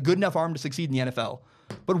 He's got a good enough arm to succeed in the NFL.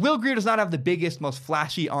 But Will Grier does not have the biggest, most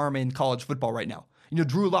flashy arm in college football right now.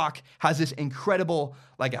 Drew Lock has this incredible,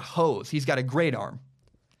 like a hose. He's got a great arm.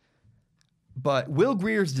 But Will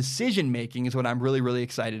Grier's decision-making is what I'm really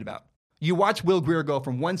excited about. You watch Will Grier go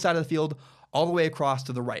from one side of the field all the way across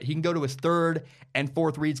to the right. He can go to his third and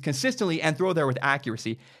fourth reads consistently and throw there with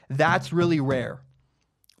accuracy. That's really rare.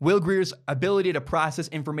 Will Grier's ability to process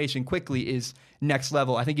information quickly is next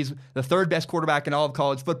level. I think he's the third best quarterback in all of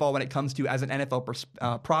college football when it comes to as an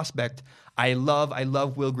NFL prospect. I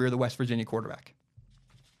love Will Grier, the West Virginia quarterback.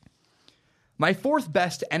 My fourth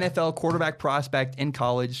best NFL quarterback prospect in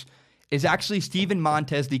college is actually Steven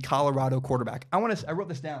Montez, the Colorado quarterback. I wrote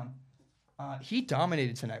this down. He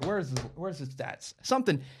dominated tonight. Where's his stats?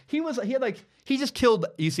 He just killed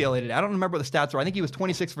UCLA today. I don't remember what the stats were. I think he was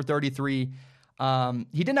 26 for 33.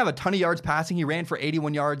 He didn't have a ton of yards passing. He ran for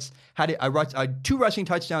 81 yards, had two rushing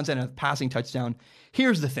touchdowns and a passing touchdown.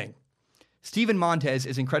 Here's the thing. Steven Montez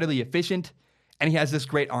is incredibly efficient, and he has this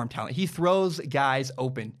great arm talent. He throws guys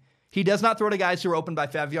open. He does not throw to guys who are open by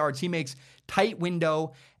 5 yards. He makes tight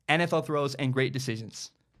window NFL throws and great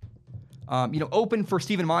decisions. Open for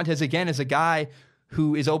Steven Montez, again, is a guy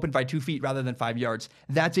who is open by 2 feet rather than 5 yards.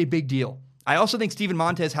 That's a big deal. I also think Steven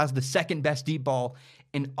Montez has the second best deep ball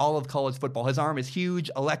in all of college football. His arm is huge,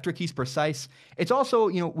 electric, he's precise. It's also,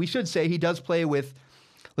 we should say he does play with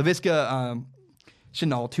Laviska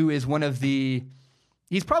Shenault, who is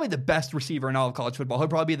he's probably the best receiver in all of college football. He'll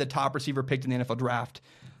probably be the top receiver picked in the NFL draft.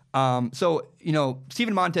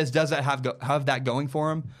 Steven Montez does have that going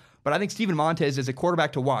for him. But I think Steven Montez is a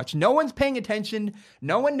quarterback to watch. No one's paying attention.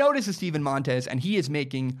 No one notices Steven Montez, and he is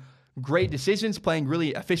making great decisions, playing really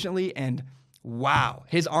efficiently, and wow,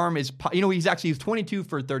 his arm is, he's 22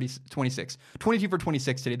 for 26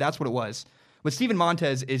 today. That's what it was. But Steven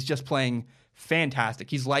Montez is just playing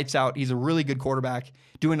fantastic. He's lights out. He's a really good quarterback,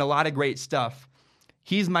 doing a lot of great stuff.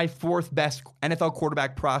 He's my fourth best NFL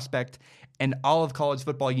quarterback prospect in all of college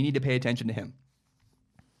football. You need to pay attention to him.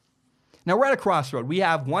 Now, we're at a crossroad. We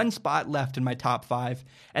have one spot left in my top 5,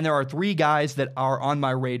 and there are 3 guys that are on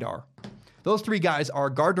my radar. Those 3 guys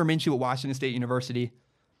are Gardner Minshew at Washington State University,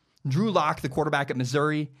 Drew Lock, the quarterback at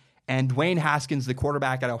Missouri, and Dwayne Haskins, the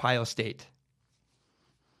quarterback at Ohio State.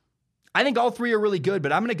 I think all 3 are really good,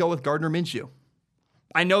 but I'm going to go with Gardner Minshew.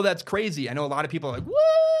 I know that's crazy. I know a lot of people are like,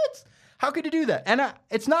 what? How could you do that? And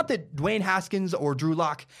it's not that Dwayne Haskins or Drew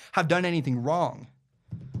Lock have done anything wrong,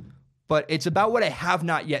 but it's about what I have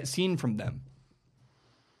not yet seen from them.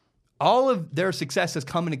 All of their success has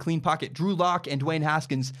come in a clean pocket. Drew Lock and Dwayne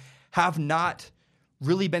Haskins have not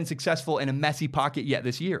really been successful in a messy pocket yet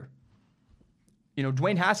this year.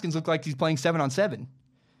 Dwayne Haskins looked like he's playing 7-on-7.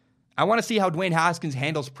 I want to see how Dwayne Haskins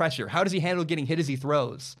handles pressure. How does he handle getting hit as he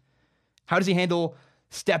throws? How does he handle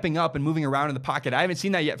stepping up and moving around in the pocket? I haven't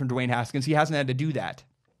seen that yet from Dwayne Haskins. He hasn't had to do that.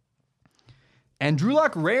 And Drew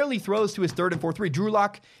Lock rarely throws to his third and fourth read. Drew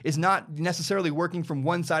Lock is not necessarily working from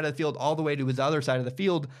one side of the field all the way to his other side of the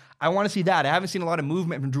field. I want to see that. I haven't seen a lot of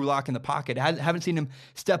movement from Drew Lock in the pocket. I haven't seen him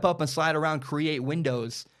step up and slide around, create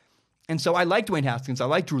windows. And so I like Dwayne Haskins. I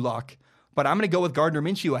like Drew Lock. But I'm going to go with Gardner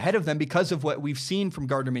Minshew ahead of them because of what we've seen from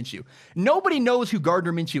Gardner Minshew. Nobody knows who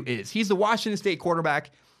Gardner Minshew is. He's the Washington State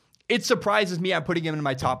quarterback. It surprises me I'm putting him in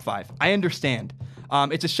my top 5. I understand.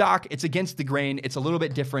 It's a shock. It's against the grain. It's a little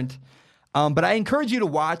bit different. But I encourage you to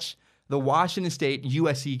watch the Washington State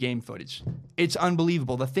USC game footage. It's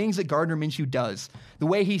unbelievable. The things that Gardner Minshew does, the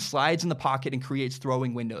way he slides in the pocket and creates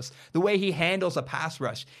throwing windows, the way he handles a pass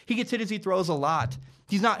rush. He gets hit as he throws a lot.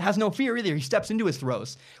 Has no fear either. He steps into his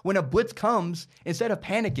throws. When a blitz comes, instead of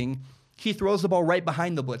panicking, he throws the ball right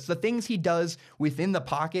behind the blitz. The things he does within the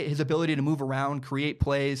pocket, his ability to move around, create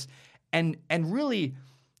plays, and really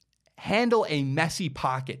handle a messy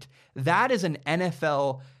pocket. That is an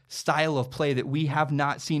NFL style of play that we have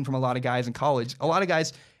not seen from a lot of guys in college. A lot of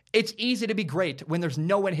guys, it's easy to be great when there's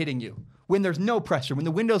no one hitting you, when there's no pressure, when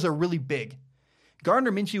the windows are really big.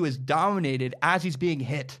 Gardner Minshew is dominated as he's being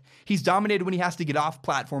hit. He's dominated when he has to get off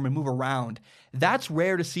platform and move around. That's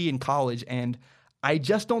rare to see in college, and I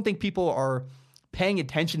just don't think people are paying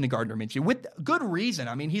attention to Gardner Minshew with good reason.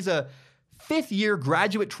 I mean, he's a fifth-year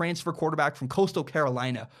graduate transfer quarterback from Coastal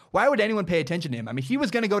Carolina. Why would anyone pay attention to him? I mean, he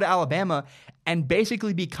was going to go to Alabama and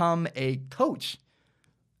basically become a coach.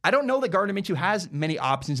 I don't know that Gardner Minshew has many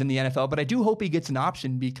options in the NFL, but I do hope he gets an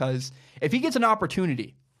option because if he gets an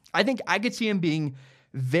opportunity, I think I could see him being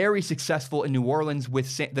very successful in New Orleans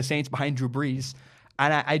with the Saints behind Drew Brees.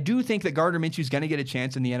 And I do think that Gardner Minshew is going to get a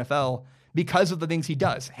chance in the NFL because of the things he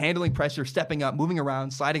does. Handling pressure, stepping up, moving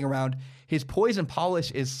around, sliding around. His poise and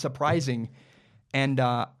polish is surprising. And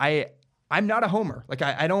I'm not a homer. Like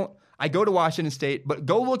I go to Washington State, but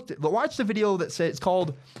watch the video that says it's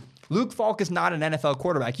called Luke Falk is not an NFL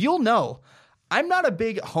quarterback. You'll know. I'm not a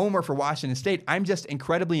big homer for Washington State. I'm just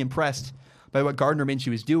incredibly impressed by what Gardner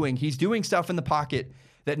Minshew is doing. He's doing stuff in the pocket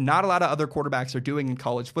that not a lot of other quarterbacks are doing in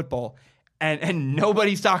college football. And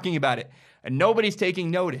nobody's talking about it. And nobody's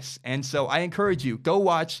taking notice. And so I encourage you, go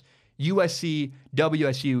watch USC,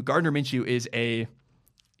 WSU. Gardner Minshew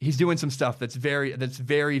he's doing some stuff that's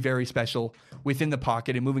very, very special within the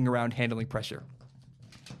pocket and moving around, handling pressure.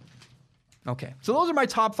 Okay, so those are my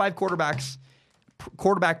top 5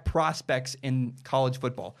 quarterback prospects in college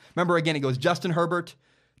football. Remember, again, it goes Justin Herbert,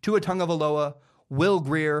 Tua Tagovailoa, Will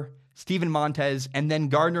Grier, Steven Montez, and then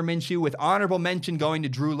Gardner Minshew with honorable mention going to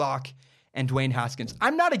Drew Lock and Dwayne Haskins.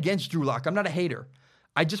 I'm not against Drew Lock. I'm not a hater.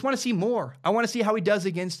 I just want to see more. I want to see how he does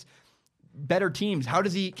against better teams.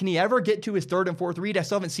 Can he ever get to his third and fourth read? I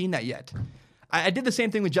still haven't seen that yet. I did the same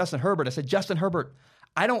thing with Justin Herbert. I said, Justin Herbert,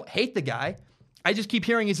 I don't hate the guy. I just keep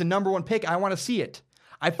hearing he's the number 1 pick. I want to see it.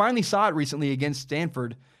 I finally saw it recently against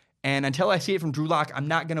Stanford, and until I see it from Drew Lock, I'm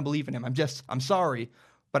not going to believe in him. I'm sorry,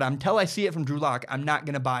 but until I see it from Drew Lock, I'm not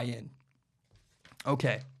going to buy in.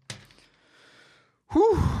 Okay.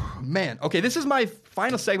 Whew, man. Okay, this is my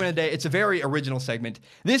final segment of the day. It's a very original segment.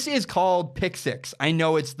 This is called Pick 6. I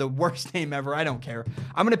know it's the worst name ever. I don't care.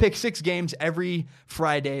 I'm going to pick 6 games every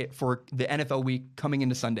Friday for the NFL week coming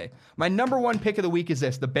into Sunday. My number 1 pick of the week is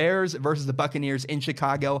this: the Bears versus the Buccaneers in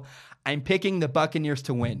Chicago. I'm picking the Buccaneers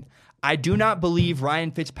to win. I do not believe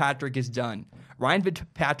Ryan Fitzpatrick is done. Ryan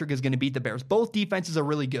Fitzpatrick is going to beat the Bears. Both defenses are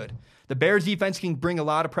really good. The Bears defense can bring a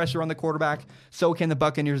lot of pressure on the quarterback. So can the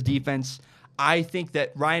Buccaneers defense. I think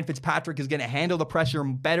that Ryan Fitzpatrick is going to handle the pressure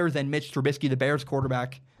better than Mitch Trubisky, the Bears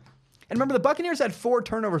quarterback. And remember, the Buccaneers had 4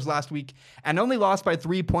 turnovers last week and only lost by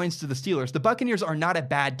 3 points to the Steelers. The Buccaneers are not a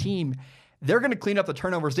bad team. They're going to clean up the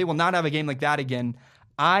turnovers. They will not have a game like that again.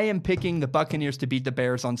 I am picking the Buccaneers to beat the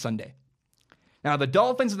Bears on Sunday. Now, the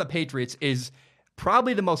Dolphins and the Patriots is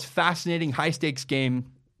probably the most fascinating high-stakes game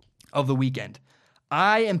of the weekend.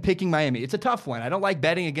 I am picking Miami. It's a tough one. I don't like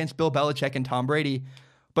betting against Bill Belichick and Tom Brady,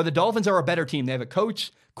 but the Dolphins are a better team. They have a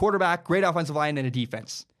coach, quarterback, great offensive line, and a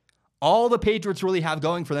defense. All the Patriots really have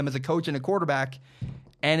going for them is a coach and a quarterback,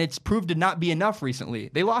 and it's proved to not be enough recently.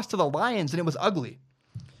 They lost to the Lions, and it was ugly.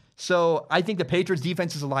 So I think the Patriots'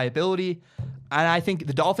 defense is a liability, and I think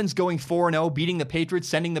the Dolphins going 4-0, beating the Patriots,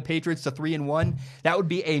 sending the Patriots to 3-1, that would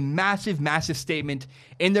be a massive, massive statement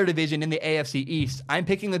in their division in the AFC East. I'm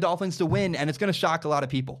picking the Dolphins to win, and it's going to shock a lot of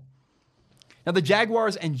people. Now, the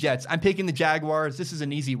Jaguars and Jets. I'm picking the Jaguars. This is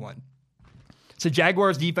an easy one. It's the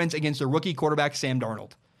Jaguars' defense against a rookie quarterback, Sam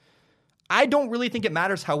Darnold. I don't really think it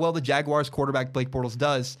matters how well the Jaguars' quarterback, Blake Bortles,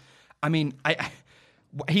 does. I mean,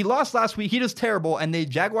 he lost last week. He does terrible, and the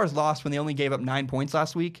Jaguars lost when they only gave up 9 points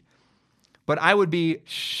last week. But I would be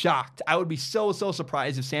shocked. I would be so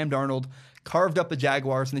surprised if Sam Darnold carved up the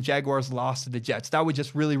Jaguars and the Jaguars lost to the Jets. That would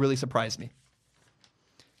just really, really surprise me.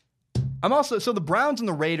 So the Browns and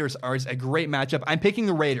the Raiders are a great matchup. I'm picking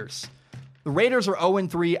the Raiders. The Raiders are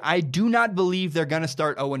 0-3. I do not believe they're going to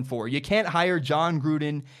start 0-4. You can't hire John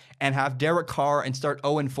Gruden and have Derek Carr and start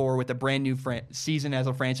 0-4 with a brand new season as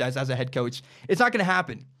a franchise, as a head coach. It's not going to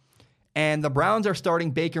happen. And the Browns are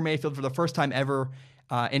starting Baker Mayfield for the first time ever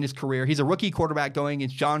in his career. He's a rookie quarterback going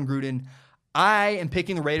against John Gruden. I am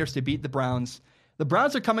picking the Raiders to beat the Browns. The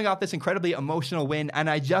Browns are coming off this incredibly emotional win, and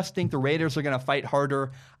I just think the Raiders are going to fight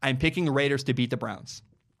harder. I'm picking the Raiders to beat the Browns.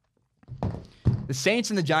 The Saints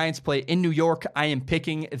and the Giants play in New York. I am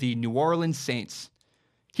picking the New Orleans Saints.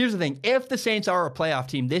 Here's the thing. If the Saints are a playoff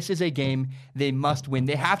team, this is a game they must win.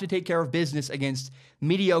 They have to take care of business against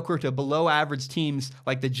mediocre to below average teams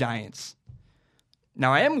like the Giants.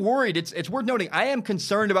 Now, I am worried. It's worth noting, I am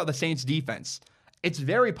concerned about the Saints' defense. It's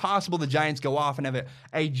very possible the Giants go off and have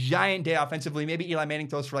a giant day offensively. Maybe Eli Manning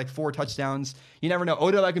throws for like 4 touchdowns. You never know.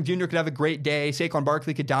 Odell Beckham Jr. could have a great day. Saquon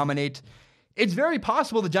Barkley could dominate. It's very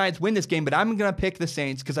possible the Giants win this game, but I'm going to pick the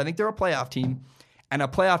Saints because I think they're a playoff team, and a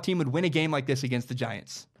playoff team would win a game like this against the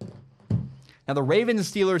Giants. Now, the Ravens and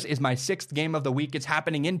Steelers is my 6th game of the week. It's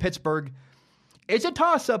happening in Pittsburgh. It's a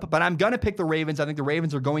toss-up, but I'm going to pick the Ravens. I think the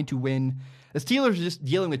Ravens are going to win. The Steelers are just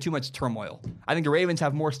dealing with too much turmoil. I think the Ravens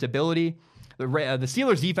have more stability. The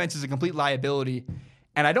Steelers' defense is a complete liability,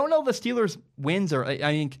 and I don't know if the Steelers' wins are.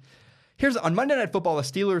 On Monday Night Football, the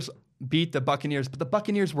Steelers beat the Buccaneers, but the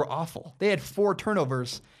Buccaneers were awful. They had 4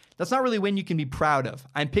 turnovers. That's not really a win you can be proud of.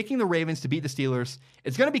 I'm picking the Ravens to beat the Steelers.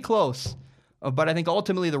 It's going to be close, but I think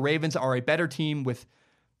ultimately the Ravens are a better team with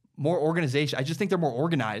more organization. I just think they're more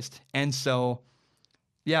organized, and so.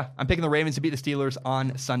 Yeah, I'm picking the Ravens to beat the Steelers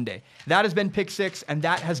on Sunday. That has been Pick 6, and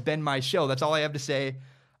that has been my show. That's all I have to say.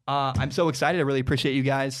 I'm so excited. I really appreciate you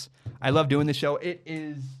guys. I love doing the show. It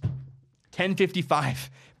is 10:55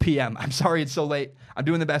 p.m. I'm sorry it's so late. I'm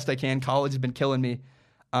doing the best I can. College has been killing me.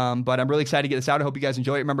 But I'm really excited to get this out. I hope you guys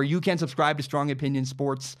enjoy it. Remember, you can subscribe to Strong Opinion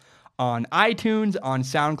Sports on iTunes, on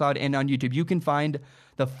SoundCloud, and on YouTube. You can find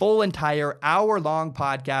the full entire hour-long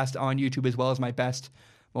podcast on YouTube, as well as my best,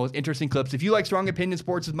 most interesting clips. If you like Strong Opinion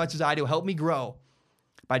Sports as much as I do, help me grow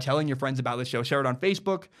by telling your friends about this show. Share it on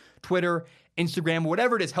Facebook, Twitter, Instagram,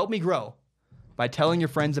 whatever it is. Help me grow by telling your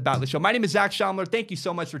friends about the show. My name is Zach Schaumler. Thank you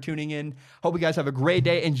so much for tuning in. Hope you guys have a great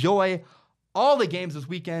day. Enjoy all the games this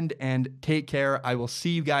weekend, and take care. I will see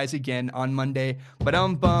you guys again on Monday.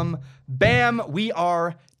 Bam, we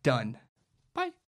are done.